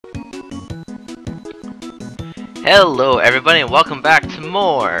Hello everybody and welcome back to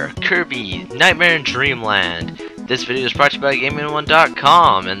more Kirby Nightmare in Dreamland. This video is brought to you by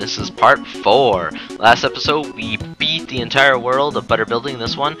GamingOne.com and this is part 4. Last episode we beat the entire world of butter building.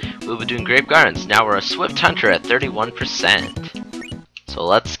 This one we'll be doing Grape Gardens. Now we're a Swift Hunter at 31%. So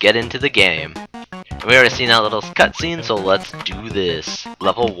let's get into the game. We already seen that little cutscene, so let's do this.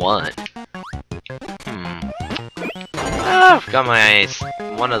 Level 1. I've got my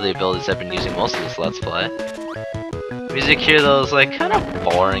one of the abilities I've been using most of this Let's Play. Music here though is like kind of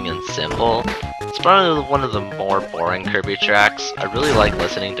boring and simple. It's probably one of the more boring Kirby tracks. I really like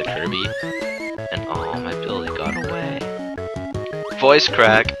listening to Kirby. And oh, my ability got away. Voice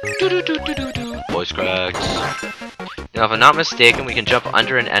crack. Voice cracks. Now if I'm not mistaken, we can jump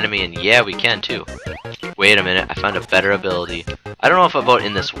under an enemy, and yeah, we can too. Wait a minute, I found a better ability. I don't know if about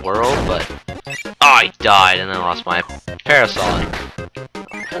in this world, but oh, I died and then I lost my parasol.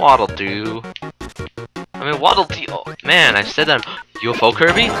 Waddle do. I mean, Waddle Dee. Oh man, I said that. UFO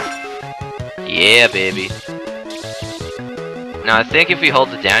Kirby? Yeah, baby. Now I think if we hold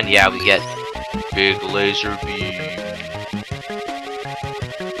it down, yeah, we get big laser beam.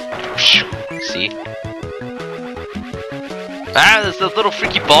 See? Ah, there's the little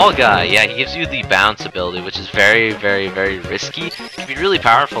freaky ball guy. Yeah, he gives you the bounce ability, which is very, very, very risky. It can be really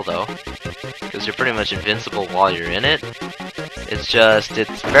powerful though, because you're pretty much invincible while you're in it. It's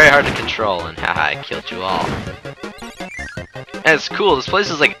very hard to control, and haha, I killed you all. And it's cool, this place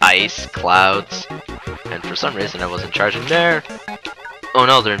is like ice, clouds, and for some reason I wasn't charging there. Oh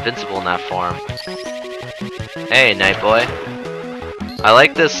no, they're invincible in that form. Hey, Night Boy. I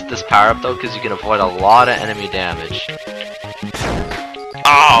like this power-up though, because you can avoid a lot of enemy damage.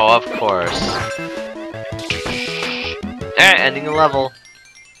 Oh, of course. Ending the level.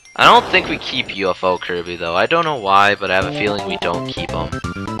 I don't think we keep UFO Kirby though. I don't know why, but I have a feeling we don't keep him.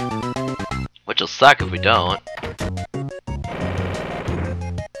 Which will suck if we don't.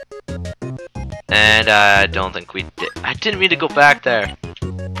 And I don't think we did. I didn't mean to go back there.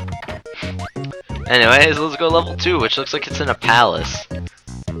 Anyways, let's go level 2, which looks like it's in a palace.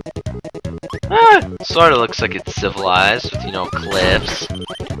 Sorta looks like it's civilized with, you know, cliffs.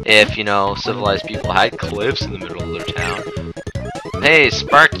 If, you know, civilized people had cliffs in the middle of their town. Hey,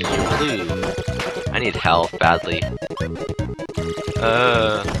 Sparky, you're blue. I need health badly.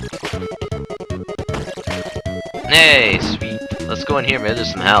 Hey, sweet. Let's go in here, maybe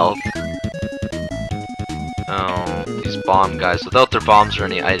there's some health. Oh, these bomb guys. Without their bombs or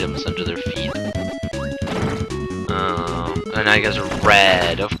any items under their feet. And now you guys are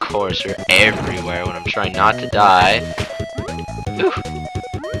red. Of course, you're everywhere when I'm trying not to die. Ooh.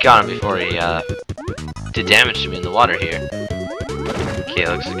 Got him before he did damage to me in the water here. Okay,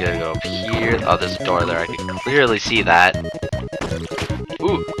 looks like I gotta go up here. Oh, there's a door there. I can clearly see that.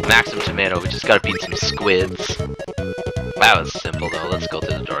 Ooh, Maximum Tomato. We just gotta beat some squids. That was simple though. Let's go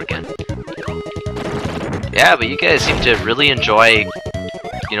through the door again. Yeah, but you guys seem to really enjoy,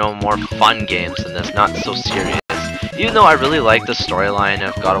 you know, more fun games than this. Not so serious. Even though I really like the storyline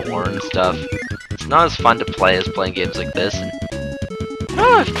of God of War and stuff, it's not as fun to play as playing games like this. And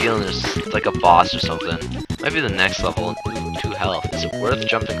I have a feeling there's like a boss or something. Might be the next level. Ooh, 2 health. Is it worth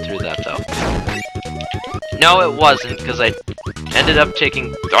jumping through that though? No, it wasn't, because I ended up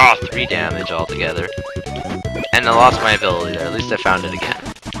taking 3 damage altogether. And I lost my ability there. At least I found it again.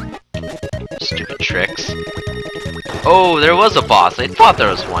 Stupid tricks. Oh, there was a boss. I thought there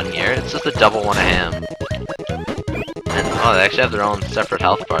was one here. It's just a double one of him. And, oh, they actually have their own separate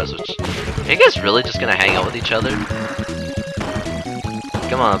health bars, which... Are you guys really just gonna hang out with each other?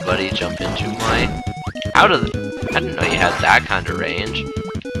 Come on, buddy, jump into my... I didn't know you had that kind of range.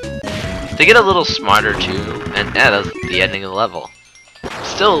 They get a little smarter too, and yeah, that's the ending of the level.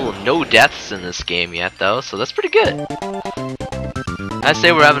 Still no deaths in this game yet though, so that's pretty good. I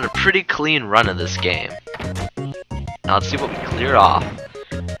say we're having a pretty clean run of this game. Now let's see what we clear off.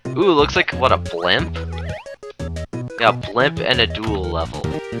 Ooh, looks like, what, a blimp? Yeah, a blimp and a dual level.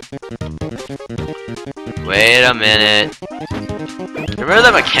 Wait a minute. Remember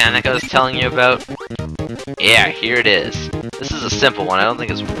that mechanic I was telling you about? Yeah, here it is. This is a simple one. I don't think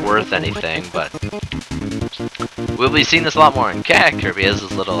it's worth anything, but we'll be seeing this a lot more. And Kirby has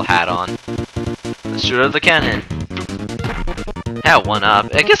his little hat on. Let's shoot out the cannon. Yeah, 1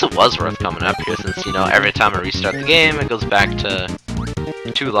 up. I guess it was worth coming up here since, you know, every time I restart the game, it goes back to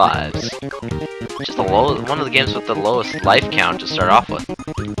 2 lives. Just the lowest, one of the games with the lowest life count to start off with.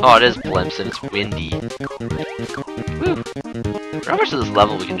 Oh, it is blimps and it's windy. Woo. How much of this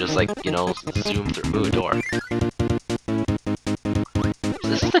level we can just, like, you know, zoom through? Ooh, a door.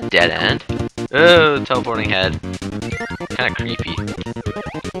 Is this the dead end? Oh, teleporting head. Kinda creepy.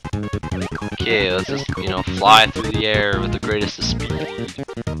 Okay, let's just, you know, fly through the air with the greatest of speed.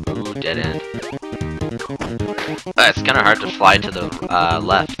 Ooh, dead end. It's kind of hard to fly to the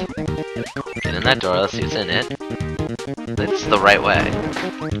left. Get in that door, let's see what's in it. It's the right way.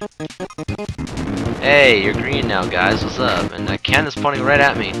 Hey, you're green now, guys, what's up? And that can is pointing right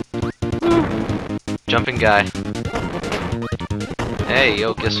at me. Jumping guy. Hey,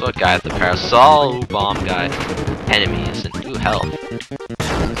 yo, guess what, guy at the parasol? Ooh, bomb guy. Enemies, and ooh, health.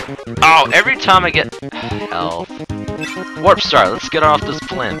 Oh, every time I get health. Warp star, let's get off this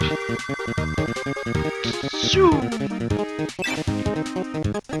plimp.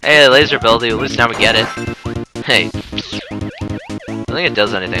 Hey, laser ability, at least now we get it. Hey. I don't think it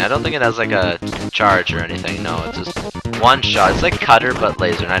does anything. I don't think it has like a charge or anything. No, it's just one shot. It's like cutter but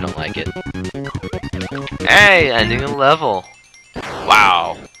laser, and I don't like it. Hey, ending a level.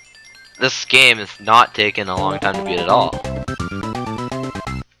 Wow. This game is not taking a long time to beat at all.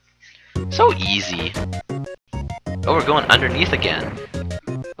 So easy. Oh, we're going underneath again.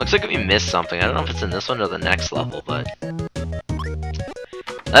 Looks like we missed something. I don't know if it's in this one or the next level, but...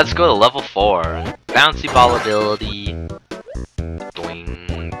 Let's go to level 4. Bouncy ball ability.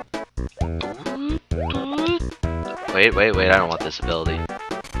 Doing. Wait, I don't want this ability.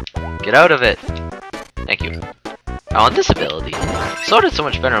 Get out of it! Thank you. I want this ability. Sword is so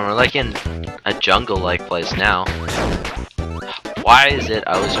much better. We're like in a jungle-like place now. Why is it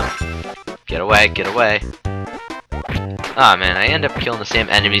always Get away, get away. Ah, man, I end up killing the same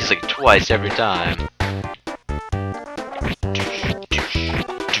enemies like twice every time.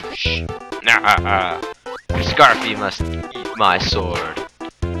 Nah, Scarfy must eat my sword.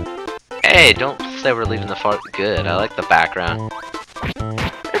 Hey, don't say we're leaving the fort. Good, I like the background.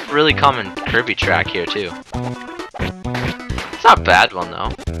 There's a really common Kirby track here, too. It's not a bad one,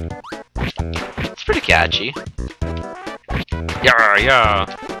 though. It's pretty catchy.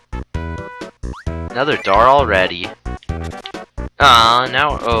 Yeah. Another door already.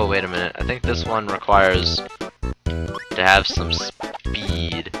 Now, oh, wait a minute. I think this one requires to have some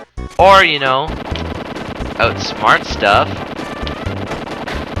speed. Or, you know, outsmart stuff.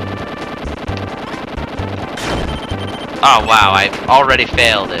 Oh, wow, I already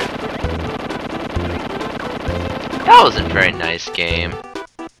failed it. That wasn't a very nice game.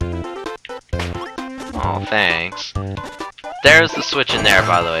 Oh, thanks. There's the switch in there,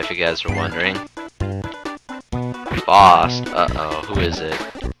 by the way, if you guys were wondering. Boss. Uh-oh, who is it?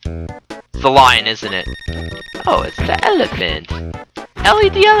 It's the lion, isn't it? Oh, it's the elephant. Ellie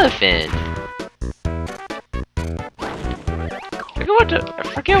the elephant. I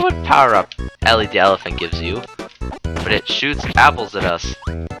forget what power-up Ellie the elephant gives you, but it shoots apples at us.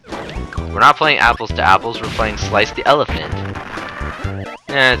 We're not playing apples to apples, we're playing Slice the elephant.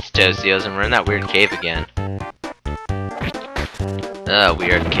 It's Josios, and we're in that weird cave again.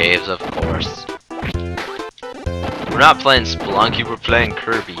 Weird caves, of course. We're not playing Spelunky, we're playing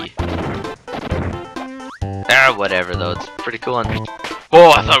Kirby. Whatever though, it's pretty cool. And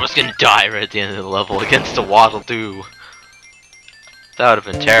oh, I thought I was gonna die right at the end of the level against a Waddle Doo. That would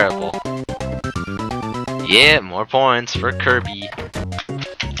have been terrible. Yeah, more points for Kirby.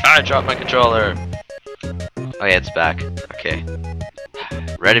 I dropped my controller. Oh yeah, it's back. Okay.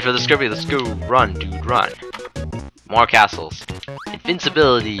 Ready for this, Kirby? Let's go. Run, dude, run. More castles.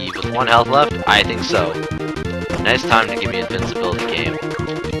 Invincibility with 1 health left? I think so. Nice time to give me invincibility game.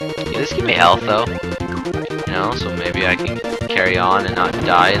 Can this give me health though? You know, so maybe I can carry on and not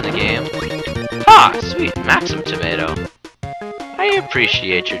die in the game. Ah, sweet, Maxim tomato. I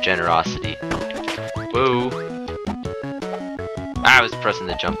appreciate your generosity. Woo. I was pressing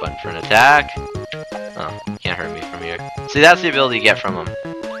the jump button for an attack. Oh, can't hurt me from here. See, that's the ability you get from them.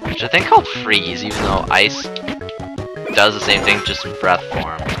 Which I think called freeze, even though ice does the same thing, just in breath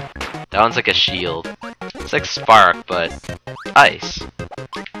form. That one's like a shield. It's like spark, but ice.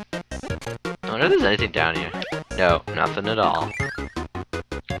 I wonder if there's anything down here. No, nothing at all.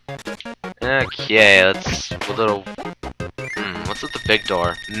 Okay, let's a little. What's at the big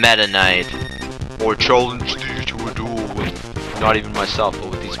door? Meta Knight. Or challenge thee to a duel with not even myself, but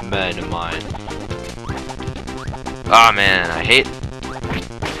with these men of mine. Oh man, I hate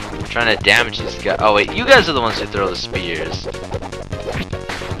trying to damage these guys. Oh wait, you guys are the ones who throw the spears.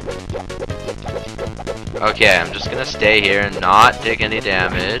 Okay, I'm just gonna stay here and not take any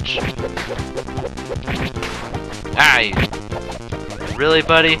damage. Ah, really,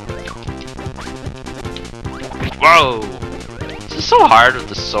 buddy? Whoa! This is so hard with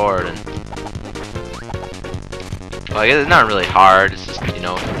the sword, and well, I guess it's not really hard. It's just, you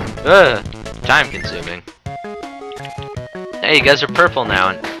know, time-consuming. Hey, you guys are purple now,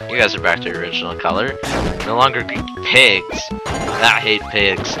 and you guys are back to your original color. No longer pigs. I hate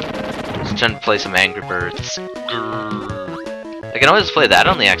pigs. Just trying to play some Angry Birds. I can always play that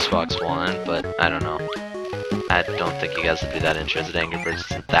on the Xbox One, but I don't know. I don't think you guys would be that interested. Angry Birds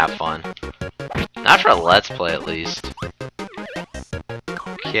isn't that fun. Not for a Let's Play, at least.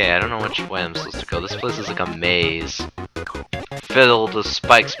 Okay, I don't know which way I'm supposed to go. This place is like a maze. Filled with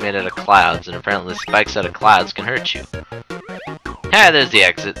spikes made out of clouds, and apparently spikes out of clouds can hurt you. Hey, there's the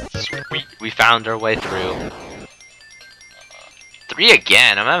exit. Sweet, we found our way through. 3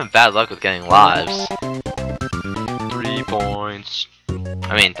 again. I'm having bad luck with getting lives. 3 points.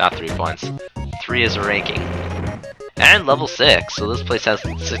 I mean, not 3 points. 3 is a ranking. And level 6, so this place has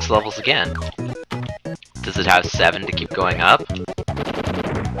 6 levels again. Does it have 7 to keep going up?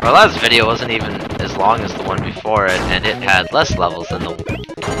 Our last video wasn't even as long as the one before it, and it had less levels than the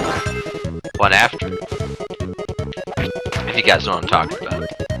one after. If you guys know what I'm talking about.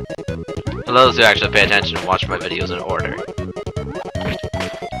 For those who actually pay attention and watch my videos in order.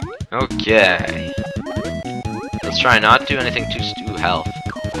 Okay. Let's try not to do anything too stew health.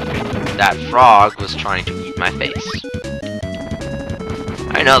 That frog was trying to eat my face.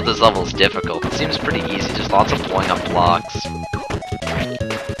 I know this level is difficult. It seems pretty easy, just lots of blowing up blocks.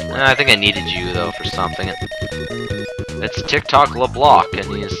 I think I needed you, though, for something. It's TikTok LeBlock, and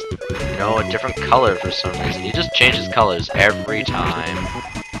he's, you know, a different color for some reason. He just changes colors every time.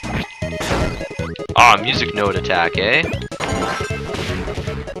 Ah, oh, music note attack, eh?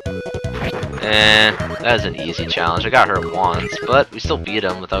 That is an easy challenge. I got hurt once, but we still beat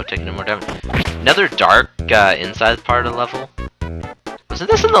him without taking any more damage. Another dark inside part of the level. Wasn't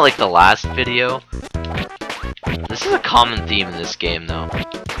this in the last video? This is a common theme in this game, though.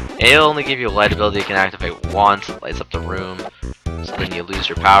 It'll only give you a light ability you can activate once. It lights up the room, so then you lose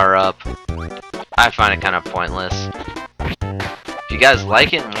your power up. I find it kind of pointless. If you guys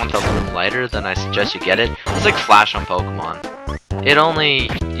like it and want the room lighter, then I suggest you get it. It's like Flash on Pokemon. It only,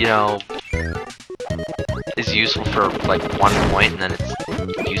 you know, is useful for like 1 point, and then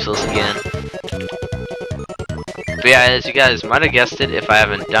it's useless again. But yeah, as you guys might have guessed it, if I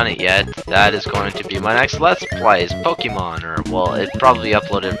haven't done it yet, that is going to be my next Let's Play, is Pokemon, or, well, it's probably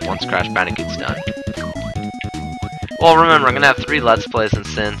uploaded once Crash Bandicoot's done. Well, remember, I'm gonna have 3 Let's Plays, and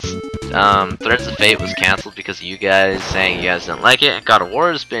since Threads of Fate was cancelled because of you guys saying you guys didn't like it, and God of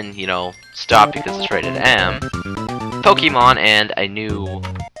War has been, you know, stopped because it's rated M, Pokemon and a new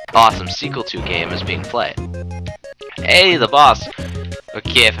awesome sequel to game is being played. Hey, the boss!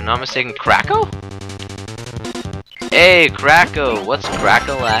 Okay, if I'm not mistaken, Kracko? Hey, Kracko! What's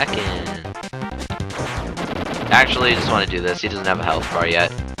Kracko lacking? Actually, I just want to do this. He doesn't have a health bar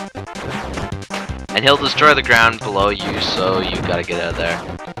yet. And he'll destroy the ground below you, so you gotta get out of there.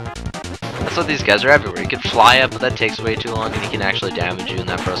 That's what these guys are everywhere. You can fly up, but that takes way too long, and he can actually damage you in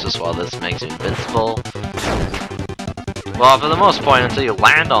that process, while this makes you invincible. Well, for the most part, until you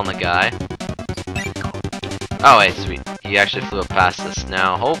land on the guy. Oh wait, sweet. He actually flew up past this.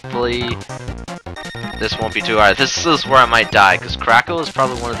 Now, hopefully, this won't be too hard. This is where I might die, because Kracko is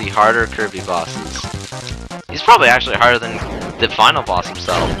probably one of the harder Kirby bosses. He's probably actually harder than the final boss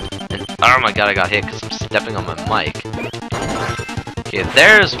himself. And, oh my god, I got hit because I'm stepping on my mic. Okay,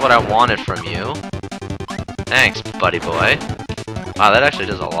 there's what I wanted from you. Thanks, buddy boy. Wow, that actually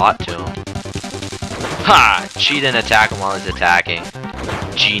does a lot to him. Ha! Cheat and attack him while he's attacking.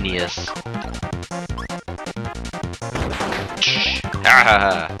 Genius.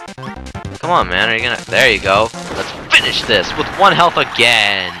 Come on, man, are you gonna... There you go. Let's finish this with 1 health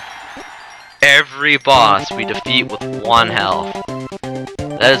again. Every boss we defeat with 1 health.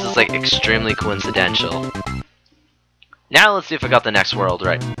 That is just, like, extremely coincidental. Now let's see if I got the next world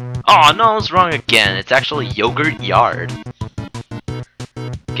right. Oh no, I was wrong again. It's actually Yogurt Yard.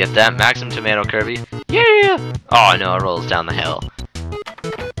 Get that, Maximum Tomato Kirby? Yeah! Oh no, it rolls down the hill.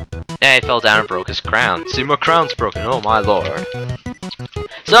 Yeah, he fell down and broke his crown. See, my crown's broken, oh my lord.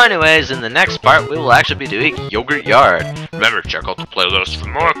 So anyways, in the next part, we will actually be doing Yogurt Yard. Remember, check out the playlist for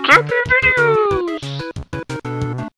more Kirby videos!